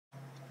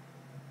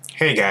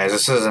Hey guys,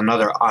 this is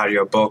another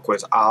audiobook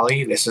with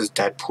Ollie. This is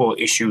Deadpool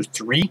issue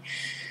 3.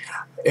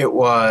 It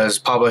was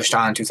published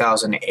on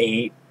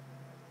 2008,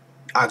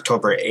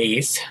 October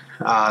 8th.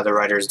 The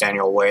writer is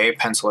Daniel Way,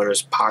 penciler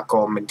is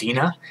Paco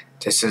Medina.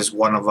 This is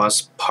One of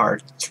Us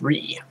Part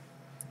 3.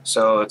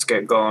 So let's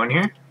get going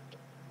here.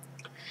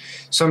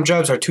 Some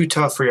jobs are too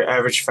tough for your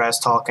average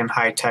fast-talking,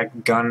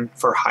 high-tech gun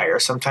for hire.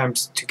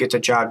 Sometimes to get the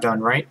job done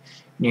right,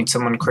 you need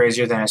someone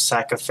crazier than a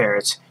sack of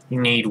ferrets.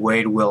 You need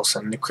Wade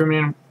Wilson, the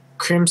Crimson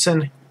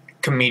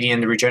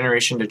comedian, the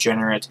regeneration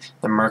degenerate,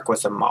 the merc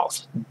with a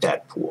mouth,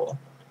 Deadpool.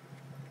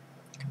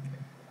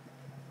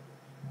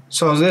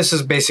 So this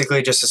is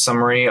basically just a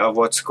summary of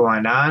what's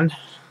going on.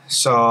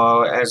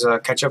 So as a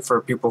catch-up for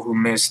people who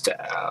missed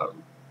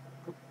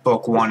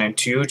book 1 and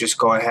 2, just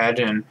go ahead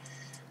and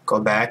go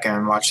back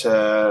and watch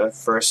the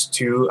first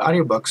 2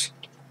 audiobooks.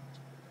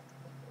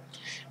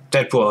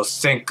 Deadpool,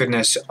 thank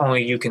goodness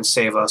only you can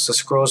save us. The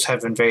Skrulls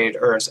have invaded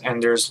Earth,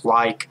 and there's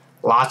like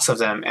lots of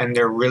them, and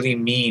they're really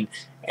mean.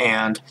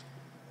 And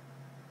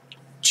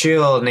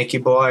chill, Nicky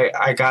boy,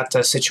 I got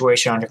the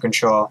situation under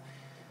control.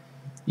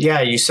 Yeah,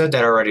 you said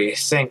that already.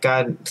 Thank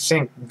God,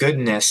 thank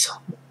goodness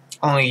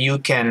only you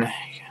can.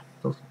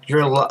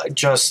 You're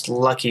just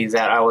lucky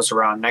that I was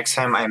around. Next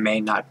time I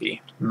might not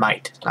be.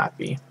 Next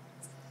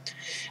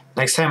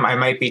time I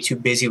might be too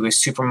busy with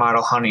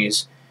supermodel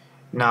honeys.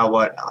 Now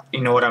what?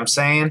 You know what I'm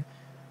saying?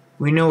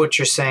 We know what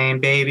you're saying,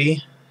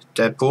 baby.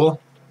 Deadpool.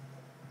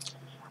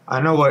 I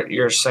know what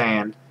you're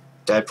saying.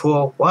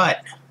 Deadpool,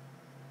 what?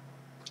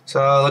 So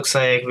it looks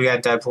like we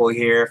got Deadpool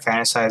here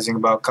fantasizing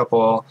about a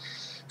couple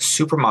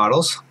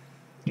supermodels,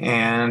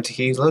 and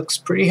he looks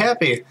pretty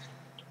happy.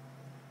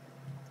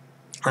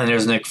 And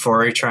there's Nick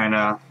Fury trying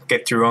to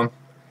get through him.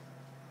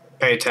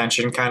 Pay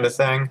attention kind of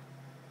thing.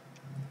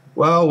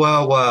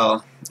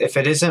 Well, if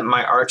it isn't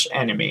my arch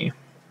enemy,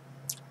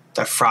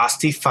 the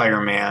Frosty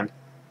Fireman.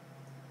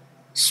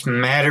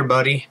 Smatter,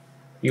 buddy.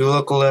 You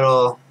look a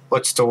little,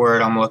 what's the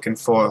word I'm looking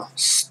for?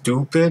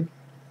 Stupid?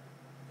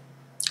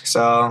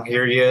 So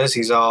here he is.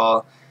 He's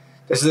all,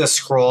 this is a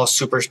Skrull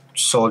super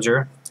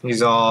soldier.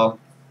 He's all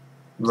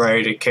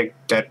ready to kick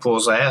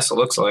Deadpool's ass, it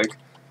looks like.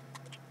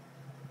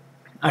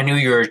 I knew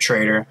you were a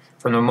traitor.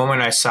 From the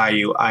moment I saw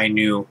you, I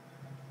knew.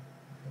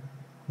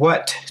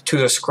 What? To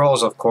the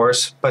Skrulls, of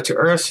course. But to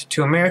Earth?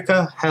 To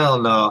America?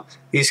 Hell no.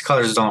 These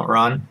colors don't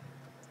run.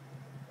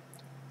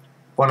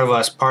 One of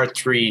Us, Part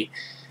 3.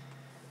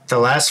 The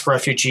last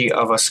refugee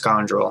of a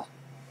scoundrel.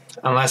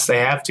 Unless they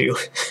have to.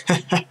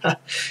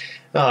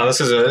 Oh,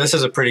 this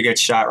is a pretty good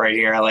shot right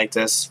here. I like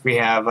this. We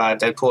have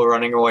Deadpool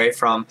running away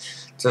from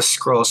the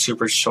Skrull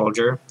super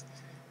soldier.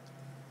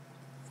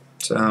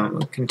 So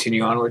we'll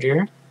continue onward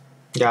here.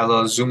 Got a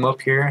little zoom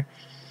up here.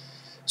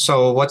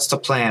 So what's the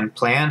plan?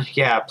 Plan?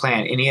 Yeah,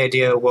 plan. Any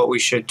idea what we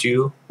should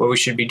do? What we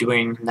should be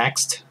doing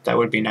next? That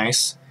would be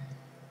nice.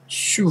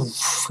 Shoo.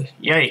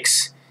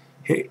 Yikes.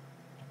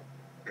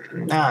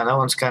 Nah, that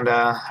one's kind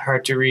of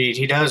hard to read.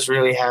 He does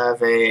really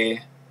have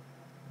a...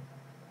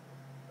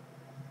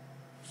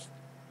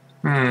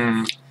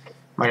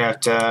 Might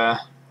have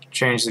to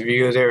change the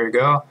view. There we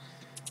go.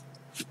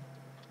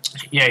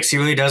 Yikes, he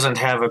really doesn't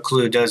have a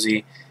clue, does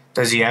he?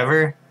 Does he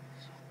ever?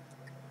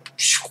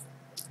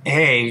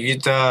 Hey,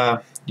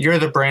 you're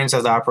the brains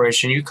of the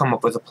operation. You come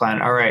up with a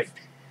plan. All right,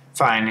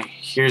 fine.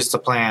 Here's the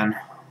plan.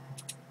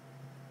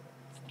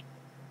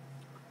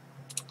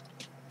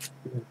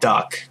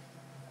 Duck.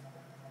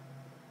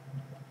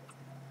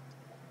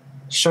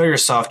 Show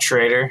yourself,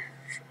 traitor.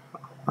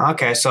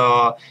 Okay,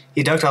 so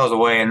he ducked out of the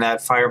way, and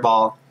that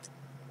fireball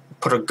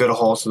put a good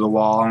hole through the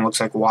wall, and looks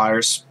like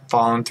water's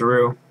falling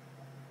through.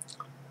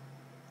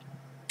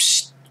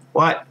 Psst.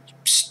 What?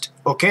 Psst.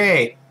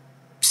 Okay.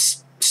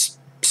 Psst. Psst.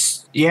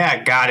 Psst.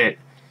 Yeah, got it.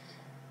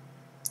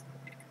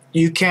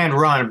 You can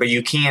run, but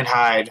you can't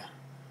hide.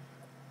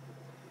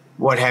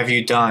 What have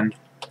you done?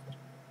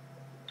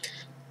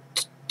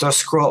 The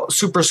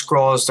Super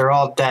Skrulls, they're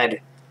all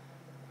dead.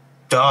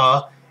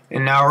 Duh.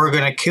 And now we're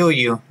gonna kill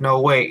you.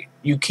 No, wait.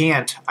 You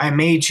can't. I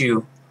made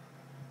you.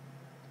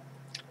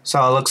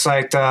 So it looks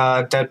like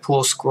the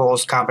Deadpool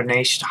Skrulls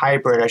combination,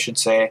 hybrid I should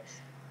say,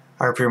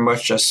 are pretty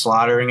much just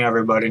slaughtering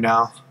everybody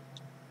now.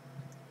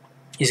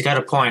 He's got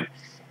a point.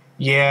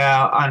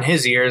 Yeah, on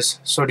his ears.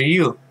 So do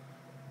you.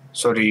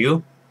 So do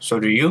you. So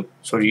do you.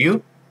 So do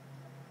you.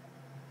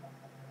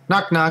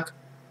 Knock knock.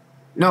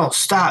 No,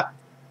 stop.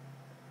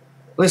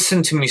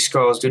 Listen to me,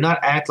 Skrulls. Do not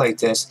act like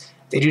this.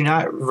 They do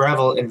not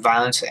revel in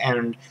violence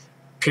and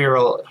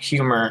puerile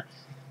humor,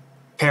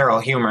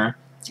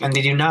 and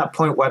they do not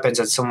point weapons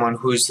at someone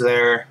who's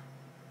there.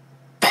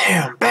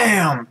 Bam,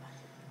 bam.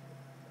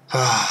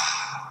 It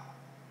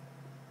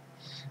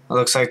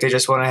looks like they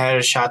just went ahead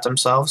and shot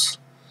themselves.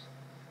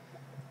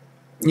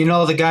 You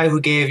know, the guy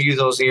who gave you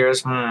those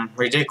ears,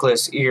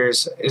 ridiculous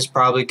ears, is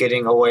probably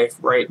getting away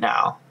right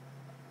now.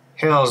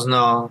 Hells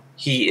no,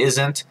 he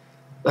isn't.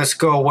 Let's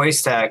go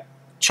waste that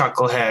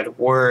chucklehead.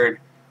 Word.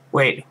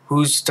 Wait,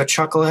 who's the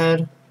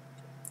chucklehead?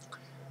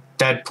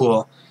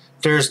 Deadpool.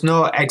 There's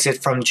no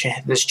exit from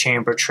this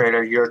chamber,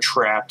 traitor. You're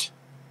trapped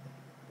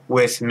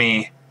with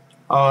me.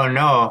 Oh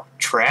no,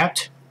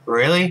 trapped?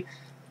 Really?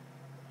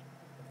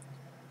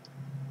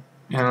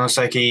 And it looks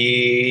like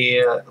he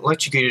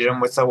electrocuted him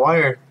with a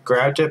wire.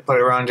 Grabbed it, put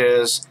it around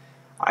his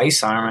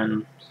ice arm,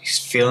 and he's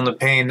feeling the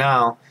pain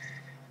now.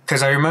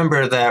 Because I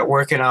remember that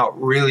working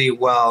out really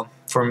well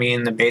for me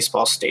in the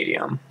baseball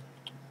stadium.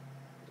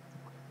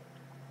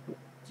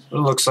 It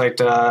looks like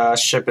the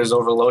ship is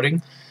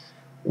overloading.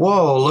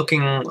 Whoa,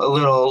 looking a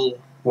little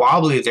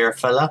wobbly there,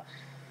 fella.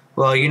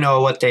 Well, you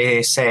know what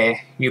they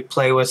say. You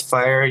play with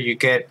fire, you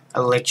get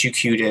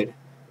electrocuted.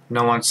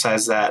 No one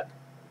says that.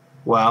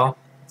 Well,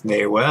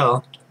 they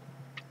will.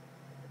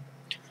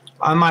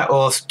 On my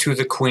oath to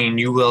the queen,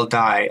 you will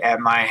die at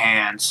my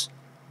hands.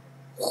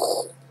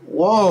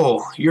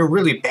 Whoa, you're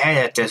really bad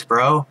at this,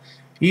 bro.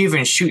 You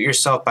even shoot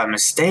yourself by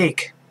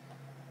mistake.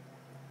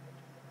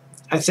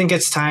 I think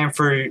it's time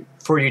for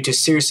you to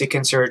seriously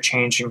consider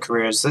changing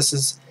careers. This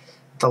is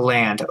the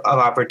land of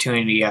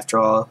opportunity, after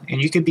all,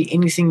 and you could be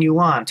anything you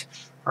want.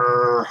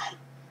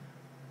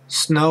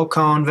 Snow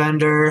cone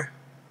vendor,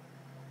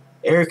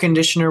 air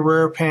conditioner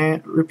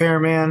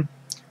repairman.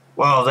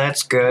 Well,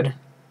 that's good.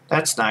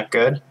 That's not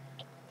good.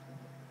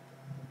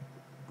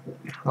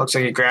 Looks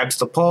like he grabs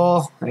the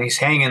pole and he's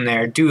hanging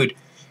there. Dude,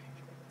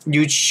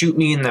 you'd shoot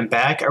me in the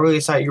back? I really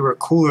thought you were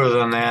cooler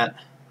than that.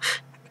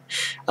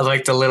 I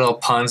like the little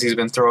puns he's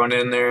been throwing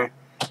in there.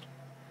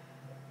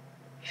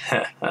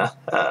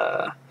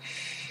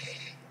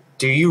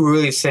 Do you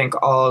really think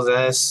all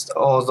those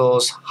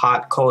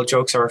hot, cold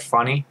jokes are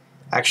funny?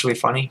 Actually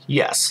funny?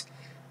 Yes.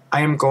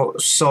 I am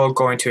so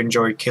going to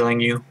enjoy killing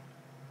you.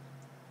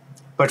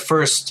 But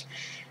first,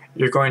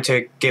 you're going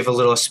to give a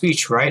little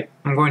speech, right?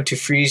 I'm going to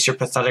freeze your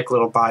pathetic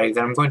little body,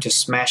 then I'm going to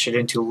smash it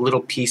into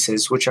little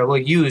pieces, which I will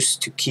use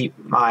to keep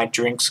my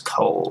drinks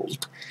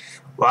cold.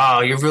 Wow,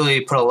 you've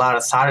really put a lot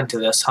of thought into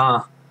this,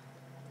 huh?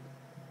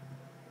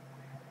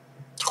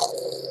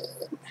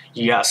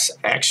 Yes,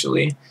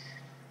 actually.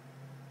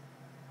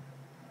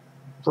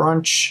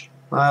 Brunch.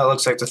 Well, it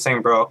looks like the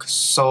thing broke.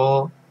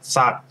 Thought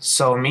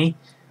so me.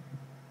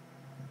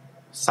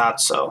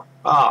 Thought so.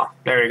 Oh,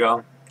 there you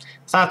go.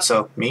 Thought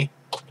so me.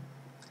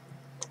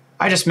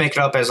 I just make it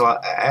up as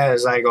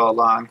I go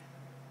along.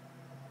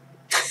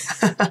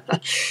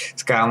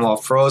 It's got him all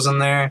frozen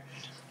there.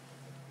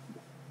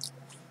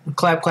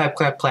 Clap, clap,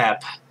 clap,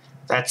 clap.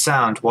 That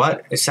sound,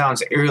 what? It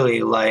sounds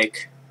eerily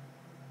like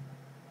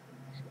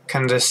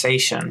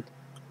condensation.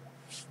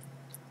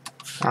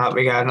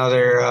 We got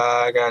another,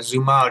 I gotta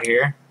zoom out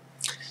here.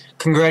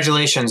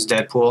 Congratulations,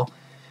 Deadpool.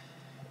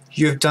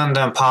 You've done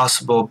the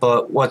impossible,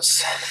 but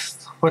what's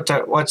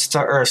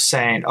the Earth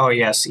saying? Oh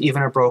yes,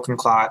 even a broken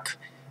clock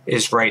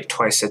is right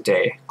twice a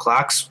day.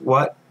 Clocks?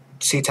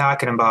 What's he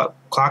talking about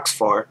clocks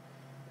for?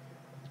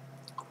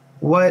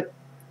 What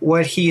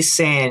he's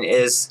saying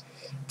is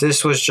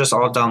this was just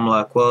all dumb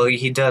luck. Well,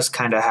 he does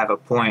kind of have a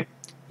point.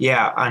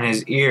 Yeah, on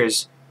his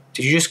ears.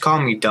 Did you just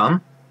call me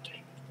dumb?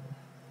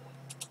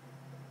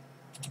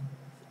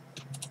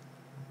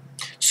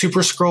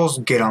 Super Scrolls,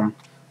 get 'em.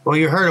 Well,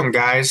 you heard 'em,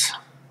 guys.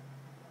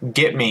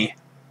 Get me.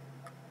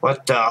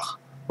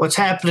 What's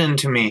happening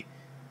to me?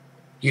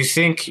 You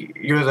think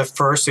you're the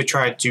first to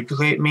try to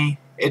duplicate me?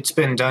 It's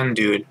been done,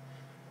 dude.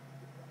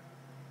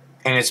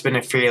 And it's been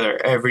a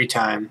failure every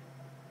time.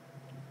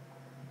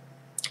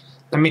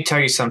 Let me tell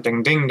you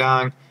something, ding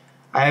dong.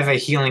 I have a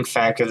healing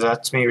factor that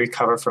lets me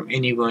recover from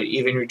any wound,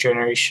 even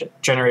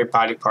regenerate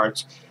body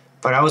parts.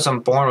 But I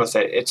wasn't born with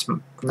it. It's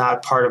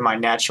not part of my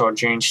natural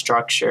gene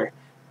structure.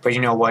 But you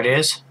know what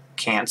is?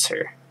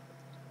 Cancer.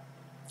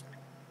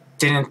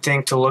 Didn't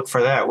think to look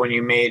for that when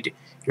you made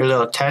your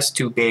little test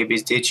tube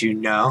babies, did you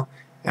know?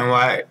 And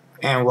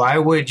why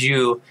would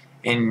you?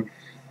 You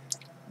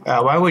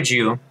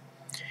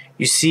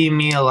see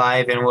me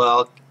alive and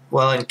well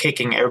and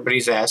kicking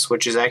everybody's ass,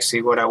 which is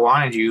actually what I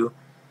wanted you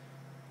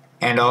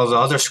and all the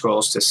other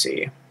scrolls to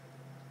see.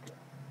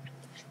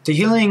 The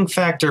healing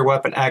factor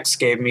Weapon X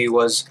gave me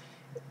was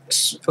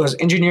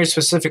engineered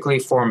specifically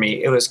for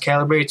me. It was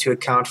calibrated to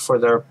account for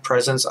the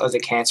presence of the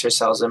cancer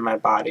cells in my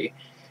body,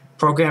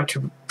 programmed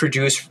to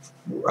produce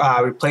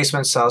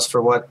replacement cells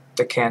for what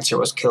the cancer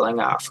was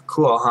killing off.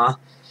 Cool, huh?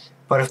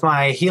 But if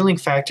my healing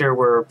factor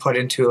were put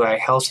into a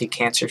healthy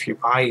cancer-free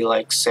body,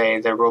 like,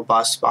 say, the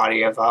robust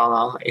body of, I don't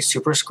know, a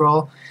super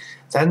scroll,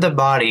 then the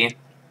body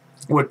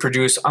would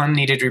produce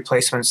unneeded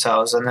replacement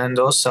cells, and then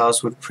those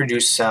cells would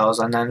produce cells,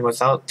 and then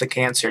without the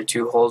cancer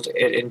to hold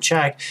it in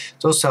check,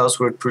 those cells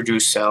would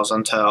produce cells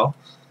until...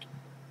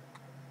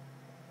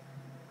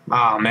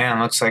 Oh man,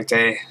 looks like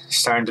they're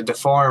starting to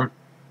deform.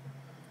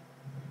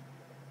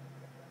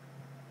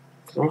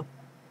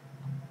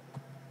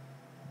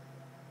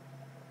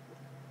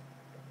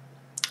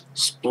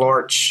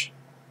 Splorch.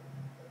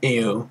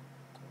 Ew.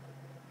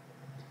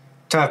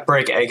 Tough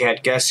break,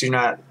 egghead. Guess you're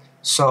not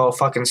so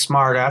fucking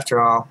smart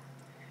after all.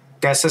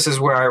 Guess this is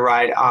where I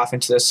ride off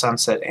into the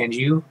sunset, and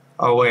you?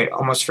 Oh wait,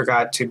 almost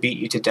forgot to beat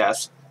you to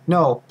death.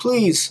 No,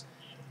 please!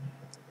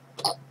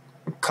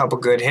 A couple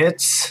good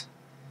hits.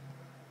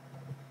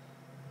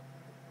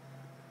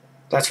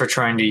 That's for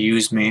trying to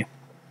use me.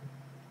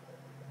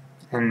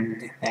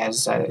 And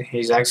as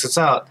he exits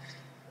out,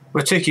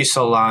 what took you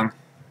so long?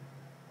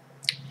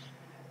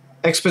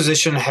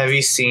 Exposition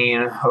heavy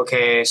scene.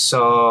 Okay,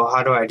 so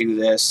how do I do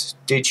this?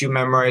 Did you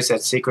memorize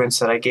that sequence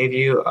that I gave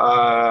you?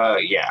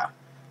 Yeah.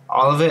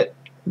 All of it?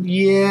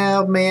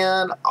 Yeah,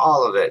 man,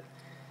 all of it.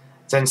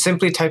 Then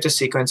simply type the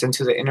sequence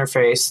into the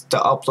interface. The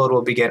upload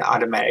will begin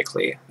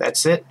automatically.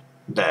 That's it?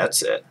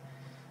 That's it.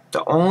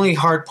 The only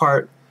hard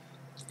part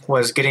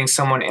was getting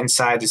someone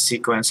inside the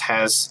sequence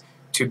has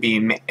to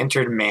be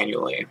entered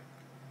manually.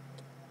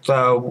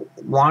 The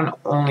one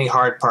only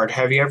hard part,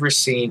 have you ever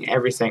seen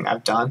everything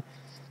I've done?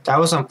 That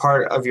wasn't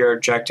part of your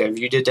objective.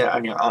 You did that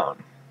on your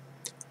own.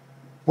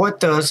 What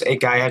does a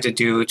guy have to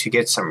do to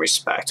get some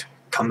respect?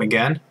 Come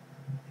again?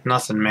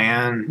 Nothing,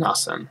 man.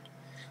 Nothing.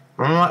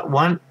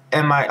 When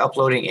am I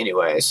uploading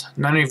anyways?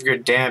 None of your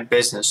damn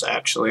business,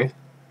 actually.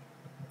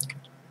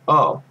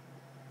 Oh.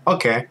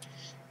 Okay.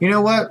 You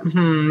know what?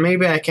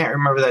 Maybe I can't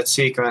remember that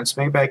sequence.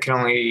 Maybe I can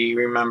only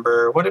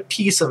remember what a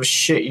piece of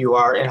shit you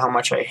are and how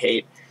much I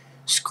hate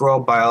scroll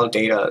bile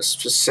data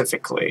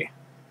specifically.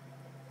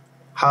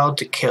 How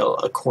to kill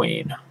a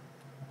queen.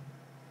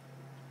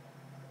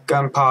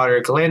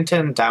 Gunpowder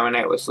Glinton,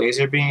 dominate with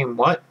laser beam.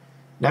 What?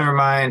 Never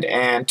mind,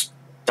 and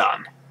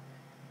done.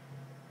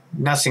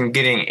 Nothing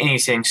getting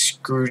anything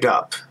screwed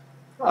up.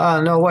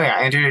 No way,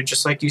 I entered it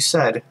just like you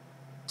said.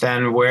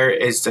 Then where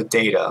is the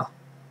data?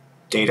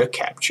 Data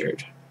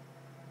captured.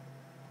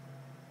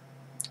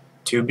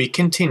 To be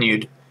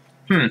continued.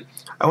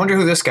 I wonder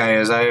who this guy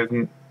is. I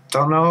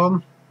don't know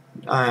him.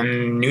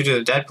 I'm new to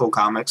the Deadpool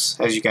comics,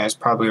 as you guys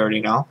probably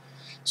already know.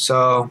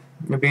 So,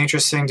 it'll be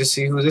interesting to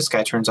see who this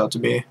guy turns out to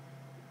be.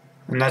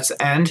 And that's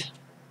the end.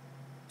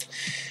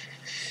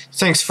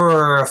 Thanks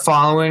for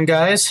following,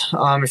 guys.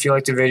 If you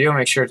liked the video,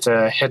 make sure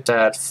to hit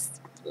that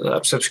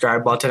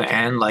subscribe button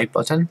and like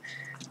button.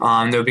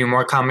 There'll be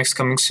more comics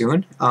coming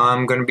soon.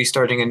 I'm going to be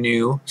starting a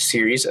new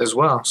series as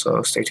well,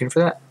 so stay tuned for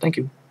that. Thank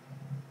you.